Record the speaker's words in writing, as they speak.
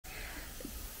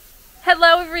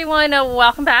Hello everyone,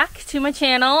 welcome back to my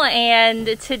channel,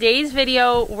 and today's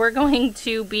video we're going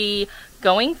to be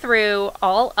going through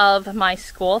all of my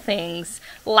school things.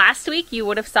 Last week you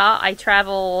would have saw I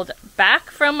traveled back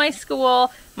from my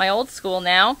school, my old school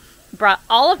now, brought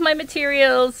all of my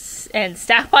materials and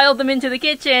stockpiled them into the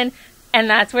kitchen, and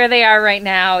that's where they are right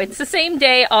now. It's the same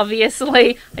day,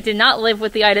 obviously. I did not live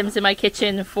with the items in my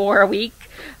kitchen for a week.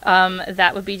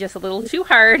 That would be just a little too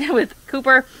hard with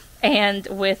Cooper and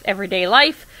with everyday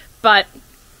life, but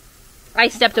I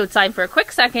stepped outside for a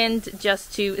quick second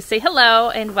just to say hello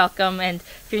and welcome, and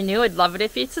if you're new, I'd love it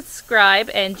if you'd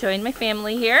subscribe and join my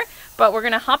family here. But we're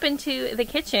gonna hop into the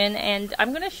kitchen and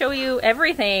I'm gonna show you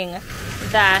everything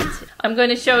that I'm going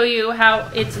to show you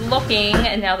how it's looking,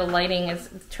 and now the lighting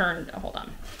is turned, hold on.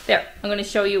 There, I'm going to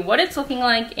show you what it's looking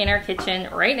like in our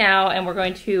kitchen right now, and we're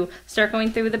going to start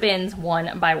going through the bins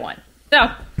one by one.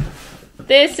 So,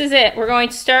 this is it. We're going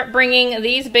to start bringing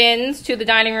these bins to the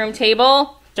dining room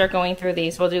table. Start going through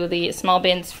these. We'll do the small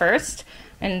bins first,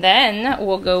 and then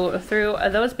we'll go through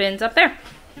those bins up there.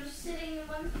 I'm just sitting in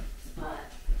one spot,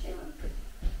 chilling.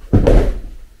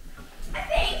 I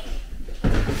think.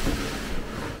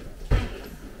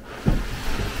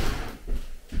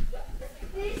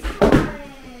 This one.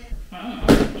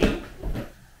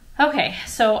 Okay,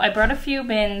 so I brought a few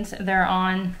bins. They're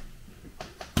on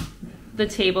the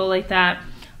table like that.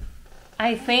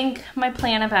 I think my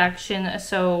plan of action,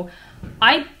 so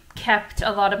I kept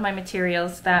a lot of my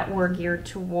materials that were geared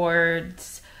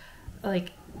towards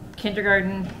like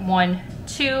kindergarten 1,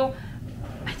 2.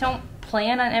 I don't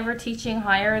plan on ever teaching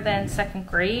higher than 2nd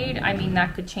grade. I mean,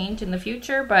 that could change in the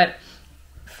future, but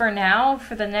for now,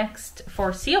 for the next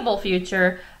foreseeable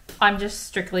future, I'm just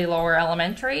strictly lower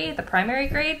elementary, the primary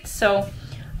grade. So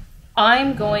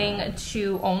I'm going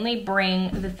to only bring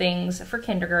the things for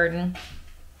kindergarten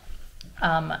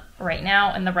right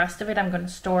now, and the rest of it I'm going to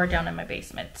store down in my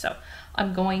basement. So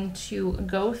I'm going to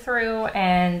go through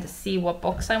and see what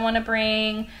books I want to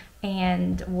bring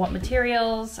and what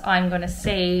materials I'm going to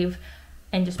save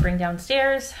and just bring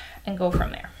downstairs and go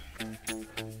from there.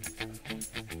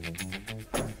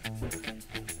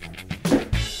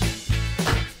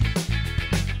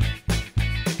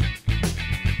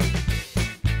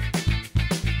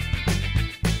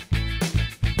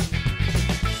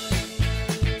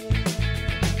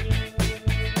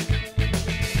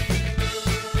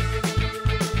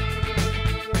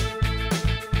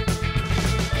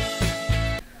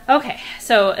 Okay,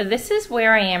 so this is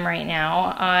where I am right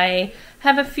now. I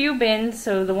have a few bins,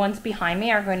 so the ones behind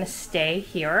me are going to stay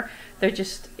here. They're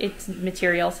just, it's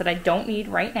materials that I don't need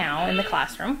right now in the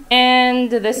classroom.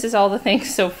 And this is all the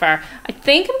things so far. I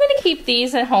think I'm going to keep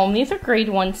these at home. These are grade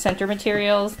 1 center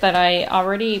materials that I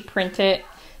already printed.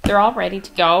 They're all ready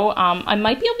to go. I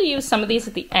might be able to use some of these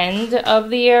at the end of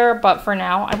the year, but for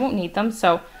now I won't need them.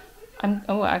 So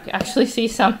I actually see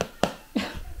some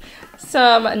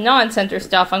non-center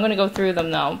stuff. I'm going to go through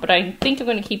them though, but I think I'm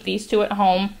going to keep these two at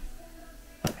home.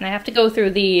 And I have to go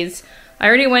through these. I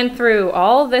already went through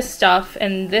all this stuff,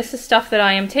 and this is stuff that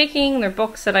I am taking. They're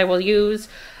books that I will use,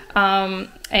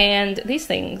 and these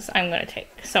things I'm going to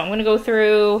take. So I'm going to go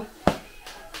through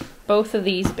both of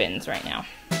these bins right now.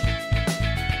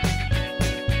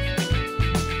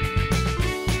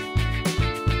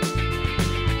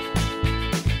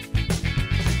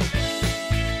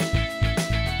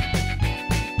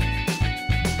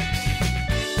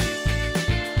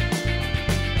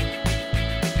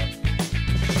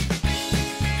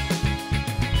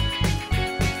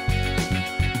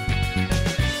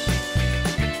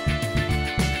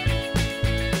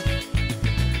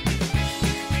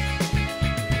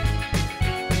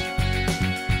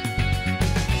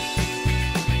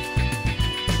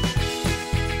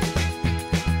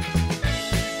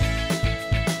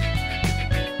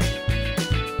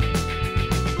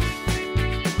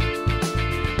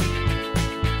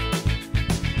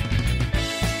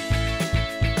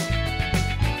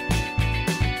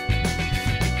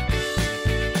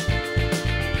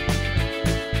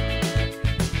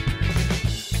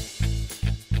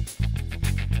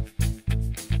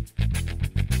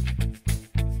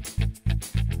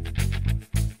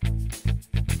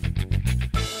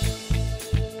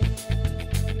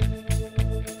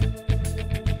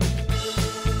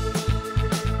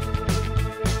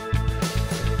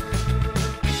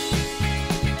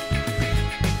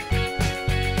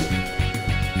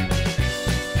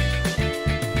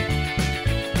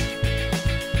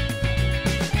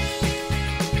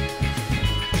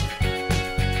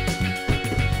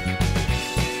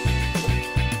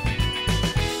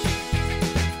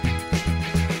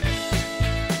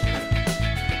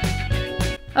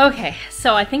 Okay,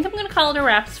 so I think I'm gonna call it a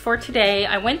wraps for today.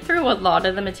 I went through a lot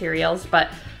of the materials, but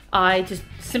I just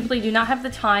simply do not have the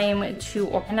time to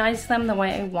organize them the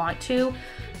way I want to.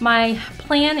 My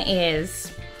plan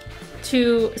is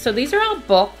so these are all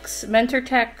books, mentor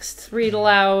texts, read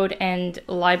aloud, and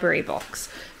library books.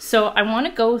 So I want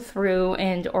to go through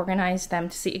and organize them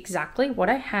to see exactly what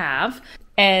I have.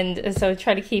 And so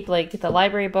try to keep like the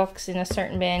library books in a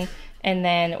certain bin, and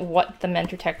then what the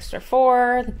mentor texts are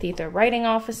for. These are writing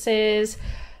offices.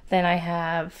 Then I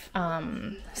have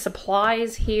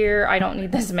supplies here. I don't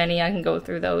need this many. I can go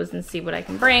through those and see what I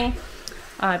can bring.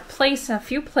 Place a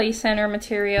few play center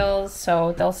materials,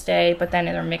 so they'll stay, but then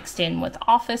they're mixed in with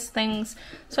office things.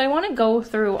 So I want to go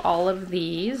through all of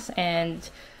these and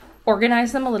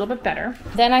organize them a little bit better.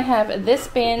 Then I have this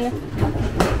bin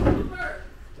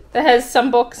that has some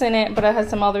books in it, but it has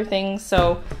some other things,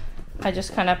 so I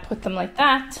just kind of put them like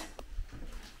that.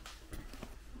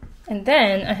 And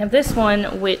then I have this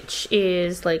one, which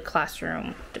is like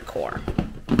classroom decor.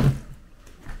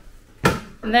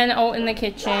 And then in the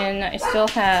kitchen, I still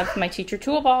have my teacher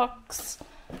toolbox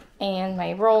and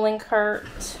my rolling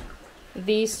cart.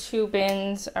 These two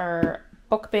bins are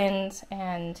book bins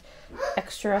and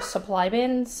extra supply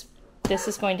bins. This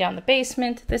is going down the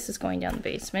basement. This is going down the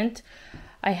basement.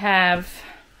 I have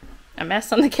a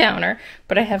mess on the counter,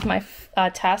 but I have my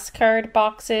task card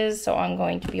boxes, so I'm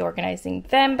going to be organizing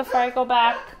them before I go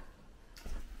back.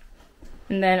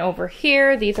 And then over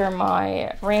here, these are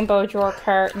my rainbow drawer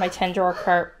cart, my 10 drawer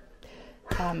cart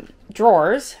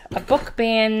drawers, a book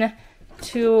bin,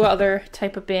 2 other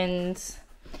type of bins,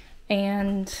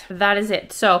 and that is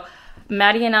it. So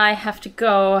Maddie and I have to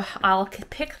go. I'll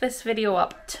pick this video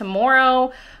up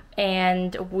tomorrow,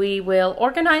 and we will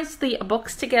organize the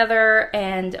books together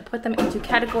and put them into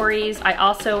categories. I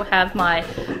also have my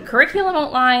curriculum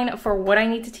outline for what I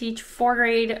need to teach 4th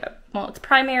grade. Well, it's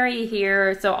primary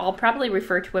here, so I'll probably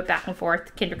refer to it back and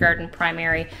forth, kindergarten,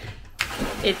 primary.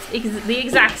 It's the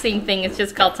exact same thing, it's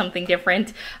just called something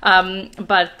different.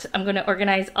 But I'm going to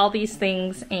organize all these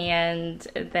things, and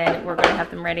then we're going to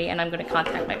have them ready, and I'm going to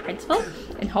contact my principal,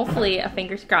 and hopefully,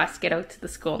 fingers crossed, get out to the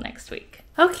school next week.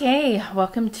 Okay,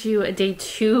 welcome to day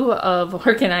 2 of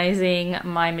organizing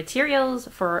my materials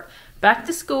for back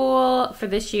to school for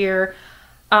this year.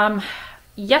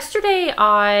 Yesterday,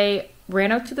 I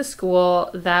ran out to the school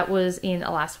that was in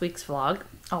last week's vlog.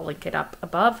 I'll link it up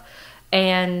above.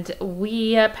 And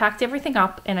we packed everything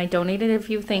up, and I donated a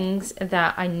few things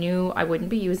that I knew I wouldn't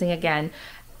be using again,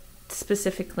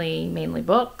 specifically mainly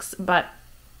books, but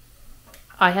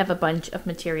I have a bunch of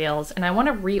materials and I want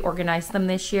to reorganize them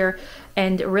this year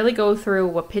and really go through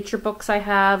what picture books I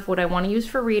have, what I want to use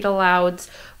for read alouds,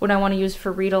 what I want to use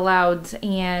for read alouds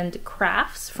and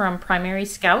crafts from Primary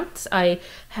Scouts. I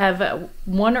have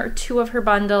 1 or 2 of her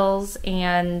bundles,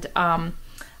 and I'm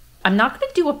not going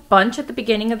to do a bunch at the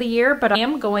beginning of the year, but I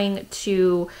am going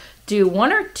to do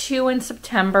 1 or 2 in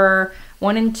September,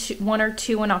 1 or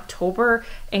 2 in October,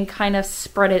 and kind of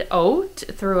spread it out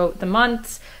throughout the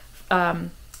months.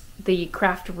 The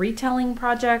craft retelling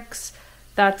projects,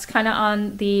 that's kind of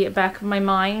on the back of my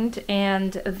mind.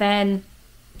 And then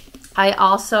I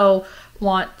also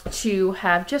want to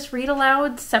have just read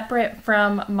aloud separate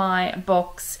from my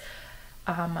books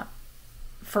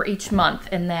for each month,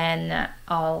 and then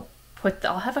I'll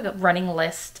have a running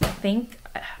list. I think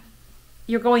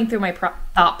you're going through my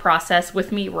thought process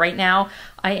with me right now.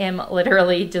 I am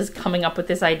literally just coming up with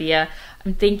this idea.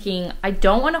 I'm thinking I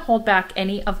don't want to hold back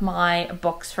any of my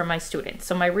books for my students.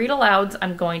 So my read alouds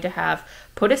I'm going to have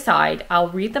put aside. I'll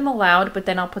read them aloud, but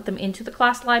then I'll put them into the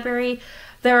class library.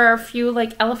 There are a few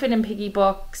like Elephant and Piggy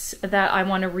books that I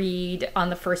want to read on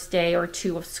the first day or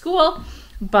 2 of school,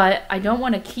 but I don't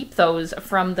want to keep those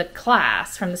from the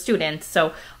class, from the students.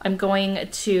 So I'm going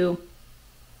to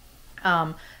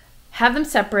have them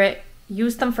separate,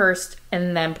 use them first,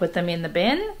 and then put them in the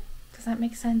bin. Does that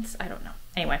make sense? I don't know.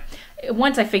 Anyway,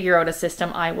 once I figure out a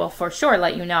system, I will for sure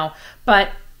let you know.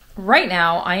 But right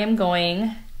now, I am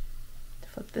going to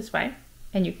flip this way,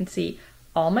 and you can see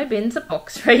all my bins of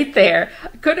books right there.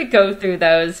 I couldn't go through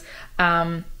those.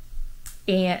 And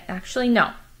actually,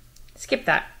 no, skip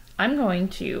that. I'm going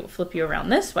to flip you around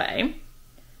this way.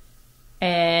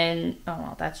 And, oh,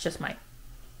 well, that's just my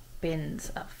bins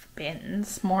of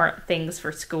bins, more things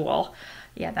for school.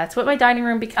 Yeah, that's what my dining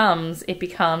room becomes. It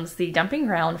becomes the dumping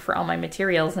ground for all my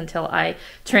materials until I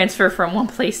transfer from one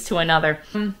place to another.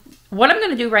 What I'm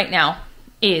going to do right now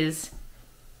is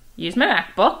use my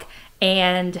MacBook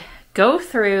and go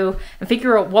through and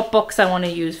figure out what books I want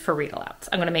to use for read alouds.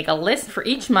 I'm going to make a list for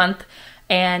each month,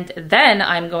 and then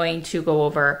I'm going to go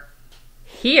over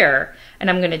here and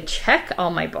I'm gonna check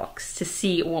all my books to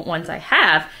see what ones I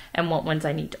have and what ones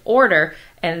I need to order,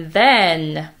 and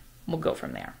then we'll go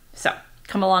from there. So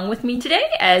come along with me today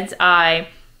as I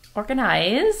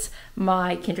organize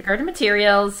my kindergarten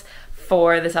materials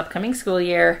for this upcoming school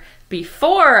year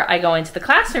before I go into the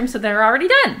classroom, so they're already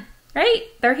done, right?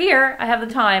 They're here, I have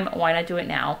the time, why not do it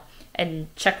now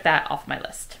and check that off my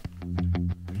list.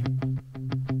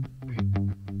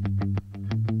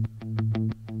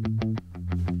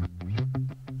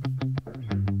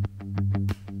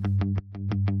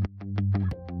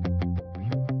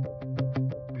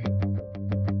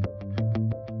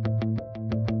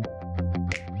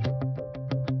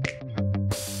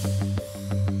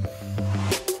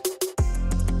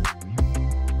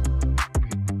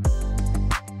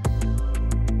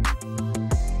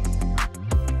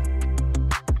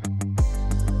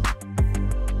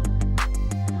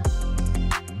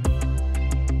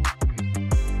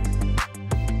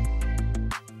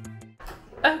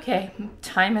 Okay,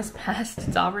 time has passed.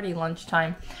 It's already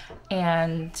lunchtime,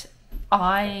 and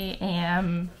I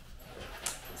am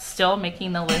still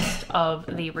making the list of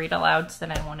the read alouds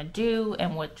that I want to do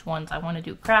and which ones I want to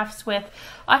do crafts with.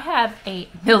 I have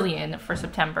 8 million for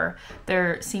September.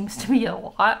 There seems to be a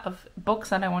lot of books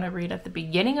that I want to read at the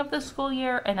beginning of the school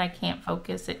year, and I can't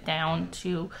focus it down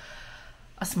to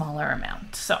a smaller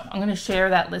amount. So I'm going to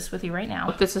share that list with you right now.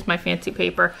 This is my fancy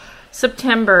paper.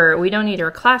 September, we don't need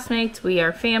our classmates, we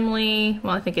are family.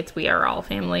 Well, I think it's we are all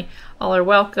family. All are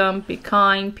welcome, be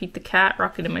kind, Pete the cat,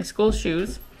 rocking in my school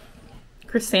shoes.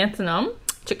 Chrysanthemum,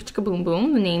 chicka chicka boom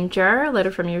boom, the name jar,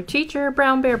 letter from your teacher,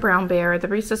 brown bear, the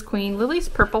recess queen, Lily's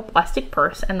purple plastic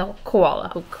purse, and the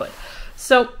koala who could.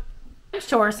 So I'm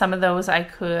sure some of those I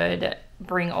could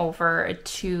bring over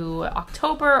to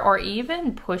October or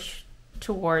even push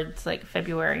towards like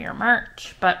February or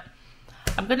March, but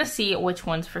I'm gonna see which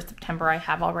ones for September I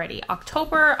have already.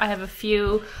 October, I have a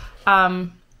few. Halloweener,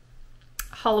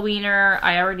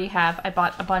 I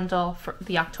bought a bundle for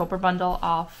the October bundle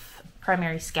off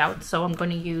Primary Scout, so I'm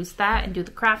going to use that and do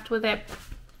the craft with it.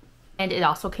 And it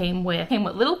also came with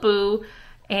Little Boo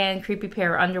and Creepy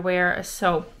Pair underwear.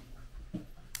 So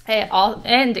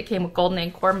it came with Golden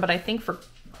Acorn, but I think for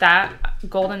that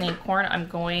Golden Acorn, I'm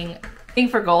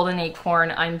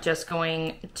just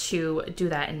going to do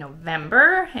that in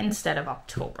November instead of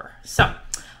October. So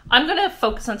I'm going to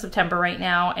focus on September right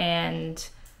now and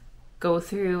go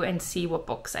through and see what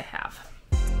books I have.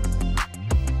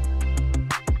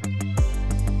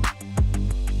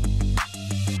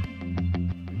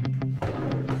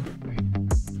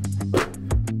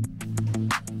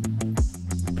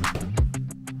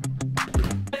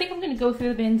 Go through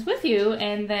the bins with you,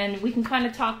 and then we can kind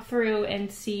of talk through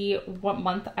and see what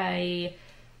month I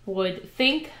would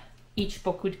think each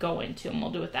book would go into, and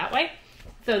we'll do it that way.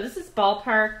 So this is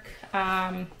Ballpark.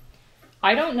 I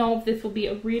don't know if this will be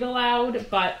a read aloud,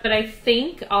 but I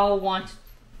think I'll want to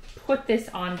put this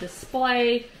on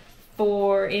display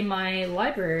in my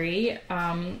library,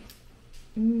 probably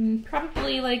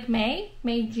like May,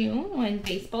 June, when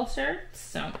baseball starts.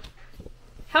 So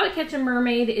How to Catch a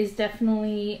Mermaid is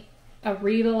definitely a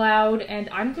read aloud, and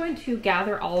I'm going to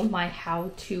gather all of my how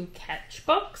to catch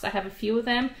books. I have a few of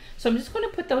them, so I'm just going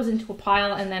to put those into a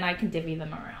pile and then I can divvy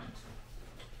them around.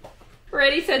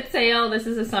 Ready, Set, Sail. This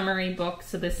is a summary book,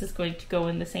 so this is going to go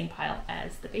in the same pile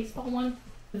as the baseball one.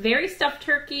 Very Stuffed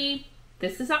Turkey.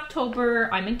 This is October.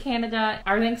 I'm in Canada.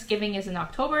 Our Thanksgiving is in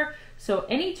October, so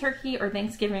any turkey or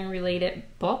Thanksgiving related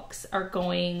books are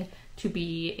going to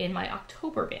be in my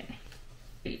October bin.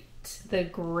 The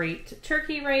Great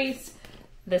Turkey Race,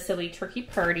 The Silly Turkey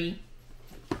Party,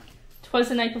 'Twas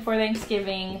the Night Before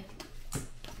Thanksgiving,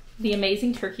 The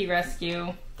Amazing Turkey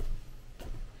Rescue.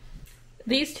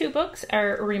 These two books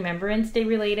are Remembrance Day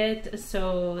related,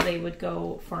 so they would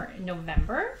go for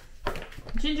November.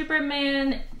 Gingerbread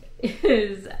Man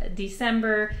is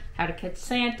December. How to Catch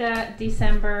Santa,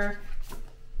 December.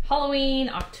 Halloween,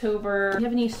 October. We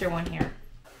have an Easter one here.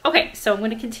 Okay, so I'm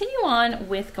going to continue on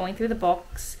with going through the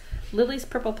books. Lily's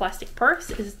Purple Plastic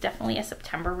Purse is definitely a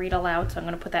September read aloud, so I'm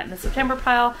going to put that in the September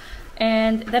pile.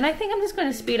 And then I think I'm just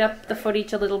going to speed up the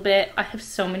footage a little bit. I have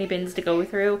so many bins to go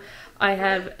through. I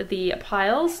have the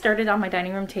piles started on my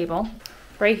dining room table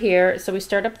right here. So we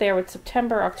start up there with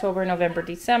September, October, November,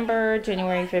 December,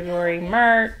 January, February,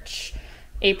 March.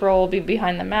 April will be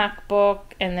behind the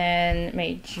MacBook, and then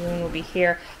May, June will be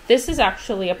here. This is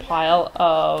actually a pile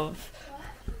of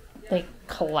like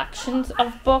collections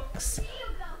of books.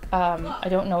 I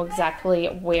don't know exactly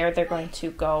where they're going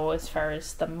to go as far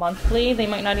as the monthly. They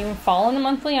might not even fall in the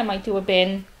monthly. I might do a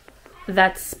bin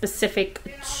that's specific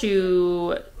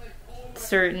to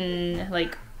certain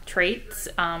like traits,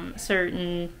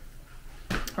 certain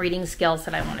reading skills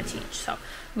that I want to teach. So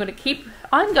I'm going to keep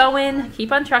on going,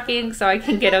 keep on trucking so I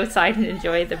can get outside and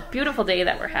enjoy the beautiful day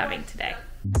that we're having today.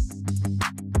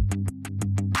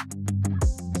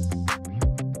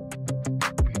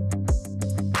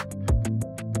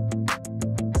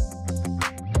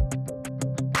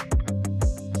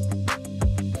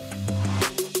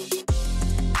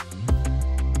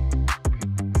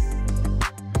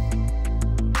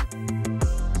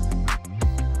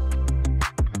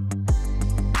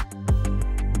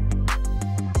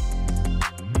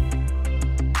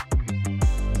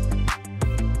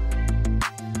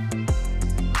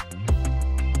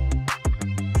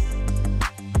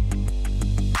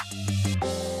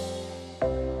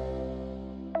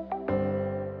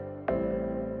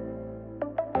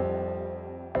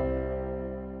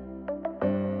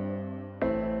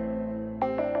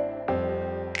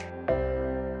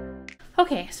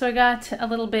 Okay, so I got a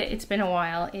little bit, it's been a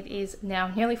while. It is now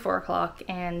nearly 4 o'clock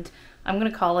and I'm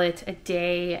gonna call it a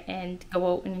day and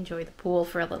go out and enjoy the pool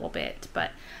for a little bit.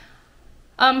 But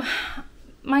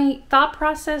my thought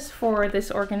process for this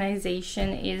organization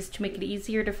is to make it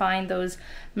easier to find those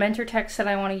mentor texts that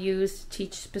I want to use to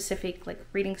teach specific like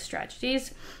reading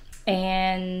strategies,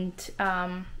 and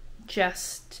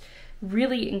just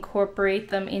really incorporate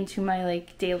them into my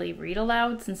like daily read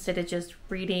alouds instead of just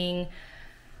reading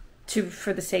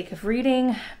for the sake of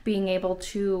reading, being able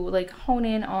to like hone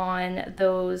in on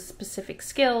those specific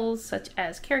skills such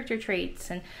as character traits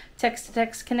and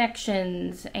text-to-text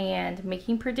connections and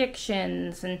making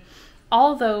predictions, and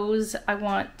all those I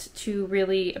want to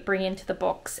really bring into the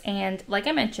books. And like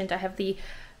I mentioned, I have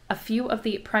a few of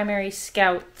the Primary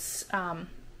Scouts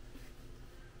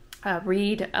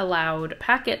read aloud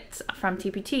packets from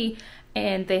TPT,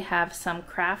 and they have some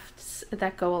crafts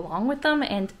that go along with them,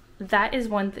 and that is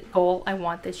one goal I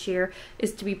want this year,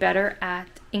 is to be better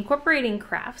at incorporating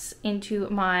crafts into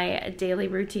my daily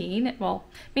routine. Well,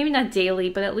 maybe not daily,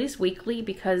 but at least weekly,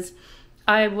 because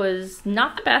I was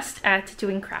not the best at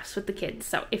doing crafts with the kids.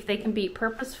 So if they can be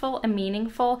purposeful and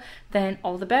meaningful, then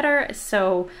all the better.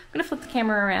 So I'm gonna flip the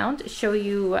camera around, show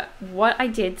you what I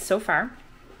did so far.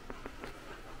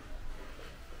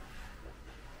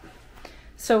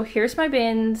 So here's my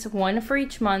bins, one for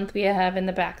each month. We have in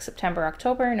the back September,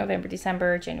 October, November,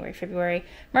 December, January, February,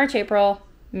 March, April,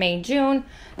 May, June.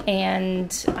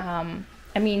 And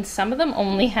I mean, some of them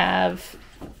only have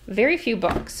very few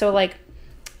books. So like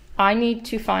I need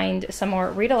to find some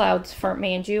more read alouds for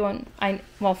May and June.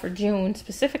 Well, for June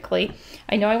specifically.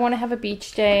 I know I want to have a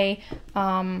beach day.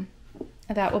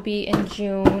 That will be in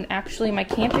June. Actually, my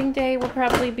camping day will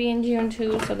probably be in June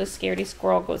too. So the Scaredy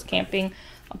Squirrel Goes Camping,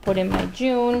 I'll put in my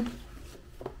June.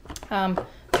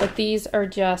 But these are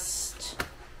just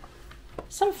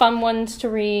some fun ones to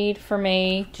read for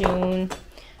May, June.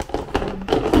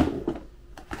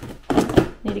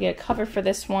 Need to get a cover for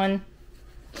this one.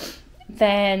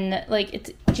 Then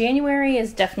like January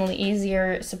is definitely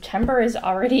easier. September is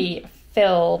already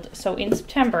filled. So in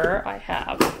September I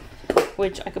have,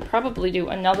 which I could probably do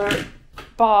another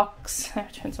box. I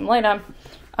have to turn some light on.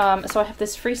 So I have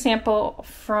this free sample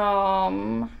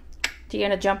from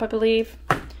Deanna Jump, I believe.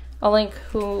 I'll link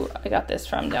who I got this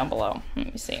from down below.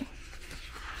 Let me see.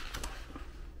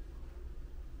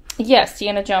 Yes,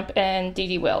 Deanna Jump and Dee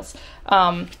Dee Wills.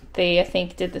 They, I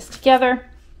think, did this together.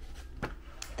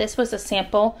 This was a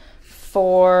sample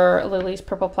for Lily's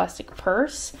Purple Plastic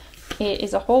Purse. It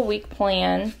is a whole week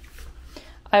plan.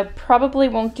 I probably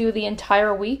won't do the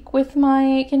entire week with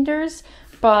my kinders,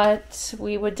 but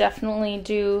we would definitely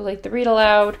do like the read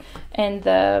aloud and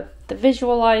the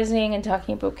visualizing and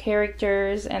talking about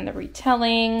characters and the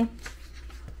retelling,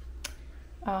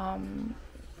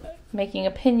 making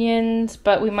opinions,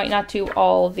 but we might not do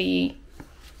all the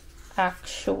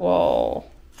actual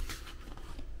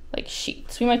like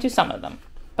sheets. We might do some of them,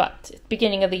 but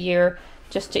beginning of the year,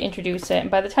 just to introduce it. And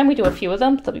by the time we do a few of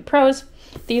them, they'll be prose.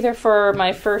 These are for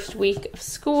my first week of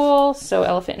school. So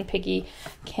Elephant and Piggy,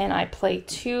 Can I Play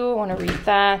Too? I want to read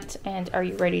that. And Are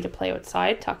You Ready to Play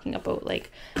Outside? Talking about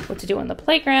like what to do on the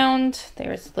playground.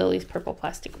 There's Lily's Purple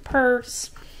Plastic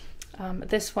Purse.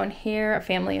 This one here, A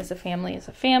Family is a Family is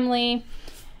a Family.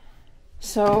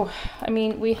 So, I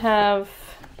mean, we have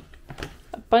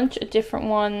a bunch of different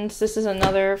ones. This is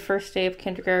another first day of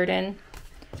kindergarten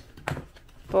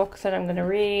book that I'm going to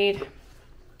read.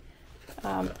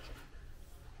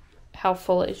 How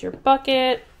Full Is Your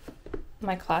Bucket?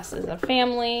 My Class is a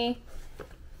Family.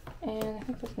 And I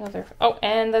think there's another. Oh,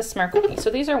 and the Smart Cookie. So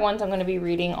these are ones I'm going to be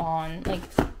reading on like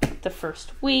the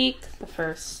first week, the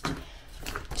first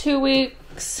 2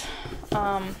 weeks.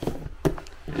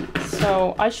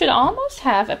 So I should almost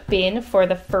have a bin for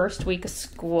the first week of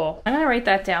school. I'm gonna write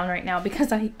that down right now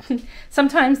because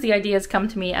sometimes the ideas come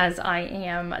to me as I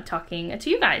am talking to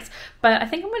you guys. But I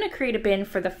think I'm gonna create a bin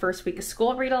for the first week of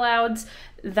school read alouds.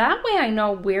 That way I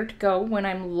know where to go when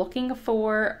I'm looking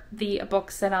for the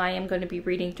books that I am going to be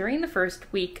reading during the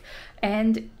first week,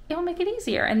 and it'll make it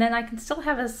easier. And then I can still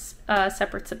have a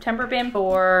separate September bin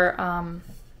for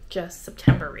just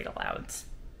September read alouds.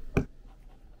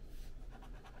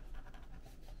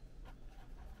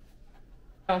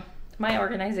 So my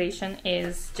organization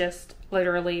is just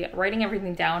literally writing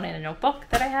everything down in a notebook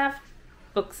that I have,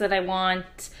 books that I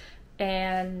want,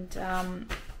 and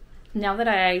now that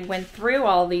I went through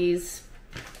all these,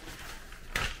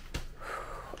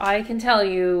 I can tell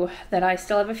you that I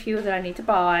still have a few that I need to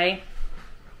buy.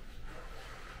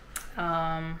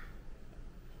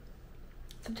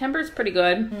 September's pretty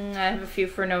good. I have a few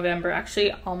for November,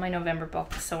 actually all my November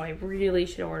books, so I really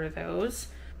should order those.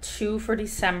 2 for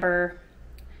December,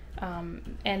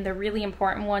 and they're really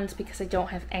important ones because I don't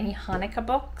have any Hanukkah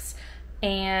books,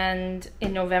 and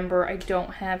in November I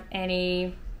don't have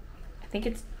any, I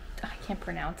can't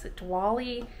pronounce it,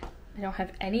 Diwali. I don't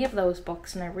have any of those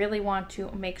books, and I really want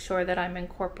to make sure that I'm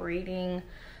incorporating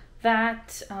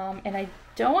that. And I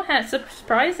don't have,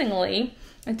 surprisingly,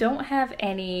 I don't have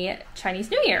any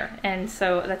Chinese New Year, and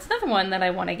so that's another one that I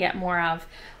want to get more of.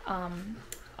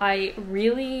 I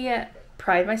really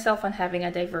pride myself on having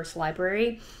a diverse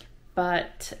library,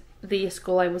 but the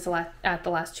school I was at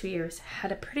the last 2 years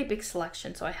had a pretty big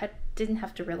selection, so I didn't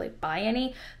have to really buy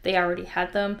any. They already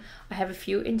had them. I have a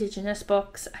few Indigenous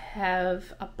books. I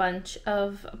have a bunch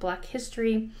of Black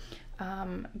history,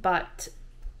 but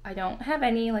I don't have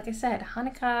any, like I said,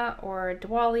 Hanukkah or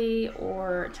Diwali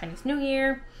or Chinese New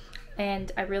Year,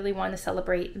 and I really want to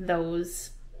celebrate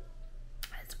those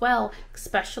as well,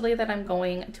 especially that I'm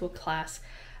going to a class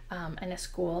in a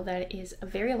school that is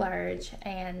very large,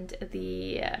 and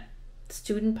the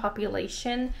student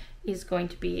population is going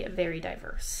to be very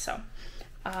diverse. So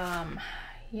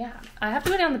yeah, I have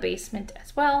to go down the basement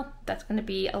as well. That's going to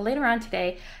be later on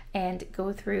today, and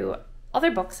go through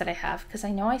other books that I have, because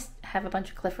I know I have a bunch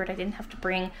of Clifford. I didn't have to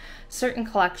bring certain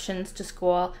collections to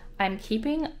school. I'm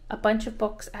keeping a bunch of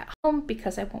books at home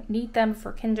because I won't need them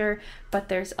for kinder, but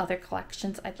there's other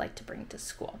collections I'd like to bring to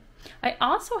school. I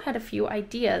also had a few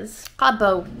ideas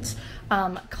about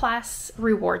class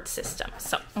reward system.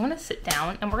 So I'm going to sit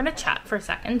down and we're going to chat for a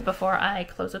second before I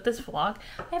close out this vlog.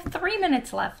 I have 3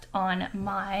 minutes left on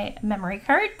my memory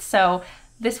card, so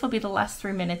this will be the last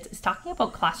 3 minutes, is talking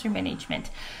about classroom management.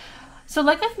 So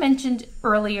like I've mentioned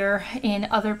earlier in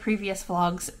other previous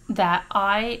vlogs, that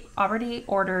I already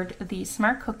ordered the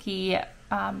Smart Cookie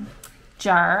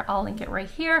jar, I'll link it right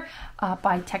here,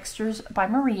 by Textures by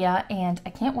Maria, and I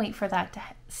can't wait for that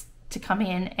to come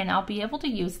in, and I'll be able to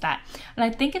use that. And I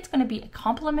think it's going to be a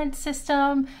compliment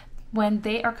system when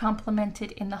they are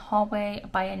complimented in the hallway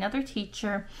by another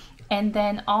teacher, and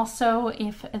then also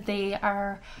if they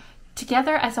are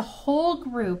together as a whole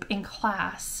group in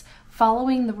class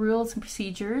following the rules and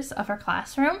procedures of our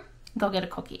classroom, they'll get a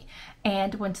cookie.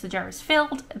 And once the jar is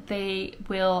filled, they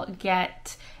will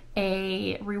get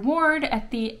a reward at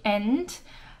the end,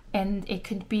 and it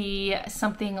could be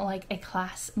something like a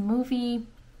class movie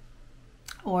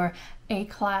or a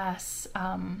class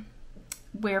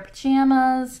wear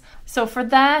pajamas. So for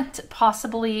that,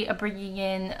 possibly bringing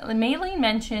in, Maylene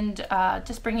mentioned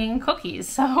just bringing in cookies,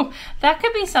 so that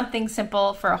could be something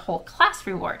simple for a whole class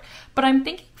reward. But I'm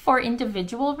thinking for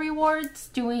individual rewards,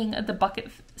 doing the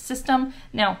bucket system.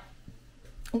 Now,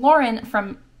 Lauren,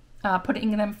 from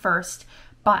Putting Them First,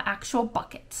 bought actual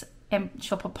buckets, and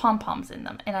she'll put pom-poms in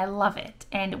them, and I love it.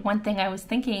 And one thing I was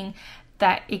thinking,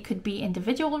 that it could be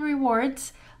individual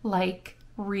rewards, like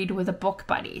read with a book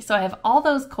buddy. So I have all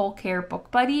those Cold Care book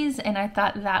buddies, and I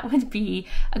thought that would be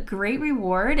a great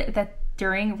reward, that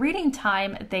during reading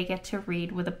time they get to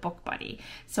read with a book buddy.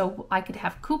 So I could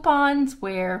have coupons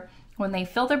where when they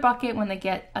fill their bucket, when they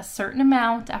get a certain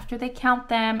amount after they count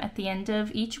them at the end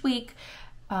of each week,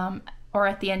 or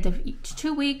at the end of each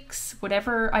 2 weeks,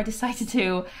 whatever I decide to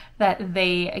do, that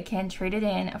they can trade it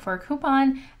in for a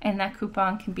coupon. And that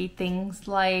coupon can be things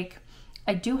like,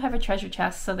 I do have a treasure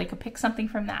chest, so they could pick something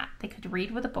from that. They could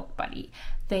read with a book buddy.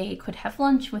 They could have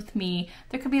lunch with me.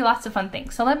 There could be lots of fun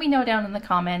things. So let me know down in the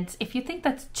comments if you think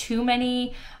that's too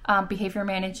many behavior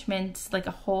management, like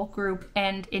a whole group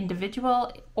and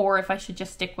individual, or if I should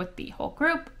just stick with the whole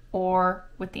group or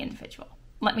with the individual.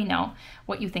 Let me know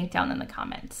what you think down in the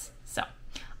comments. So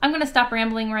I'm going to stop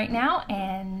rambling right now,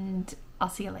 and I'll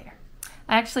see you later.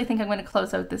 I actually think I'm going to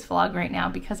close out this vlog right now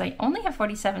because I only have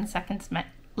 47 seconds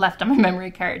left on my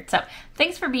memory card. So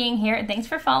thanks for being here, and thanks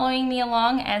for following me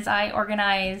along as I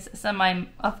organize some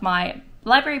of my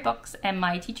library books and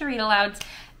my teacher read alouds.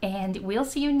 And we'll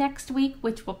see you next week,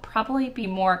 which will probably be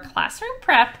more classroom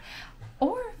prep,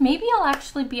 or maybe I'll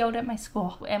actually be out at my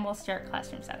school and we'll start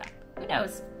classroom setup. Who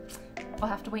knows? We'll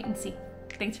have to wait and see.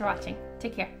 Thanks for watching.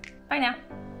 Take care. Bye now.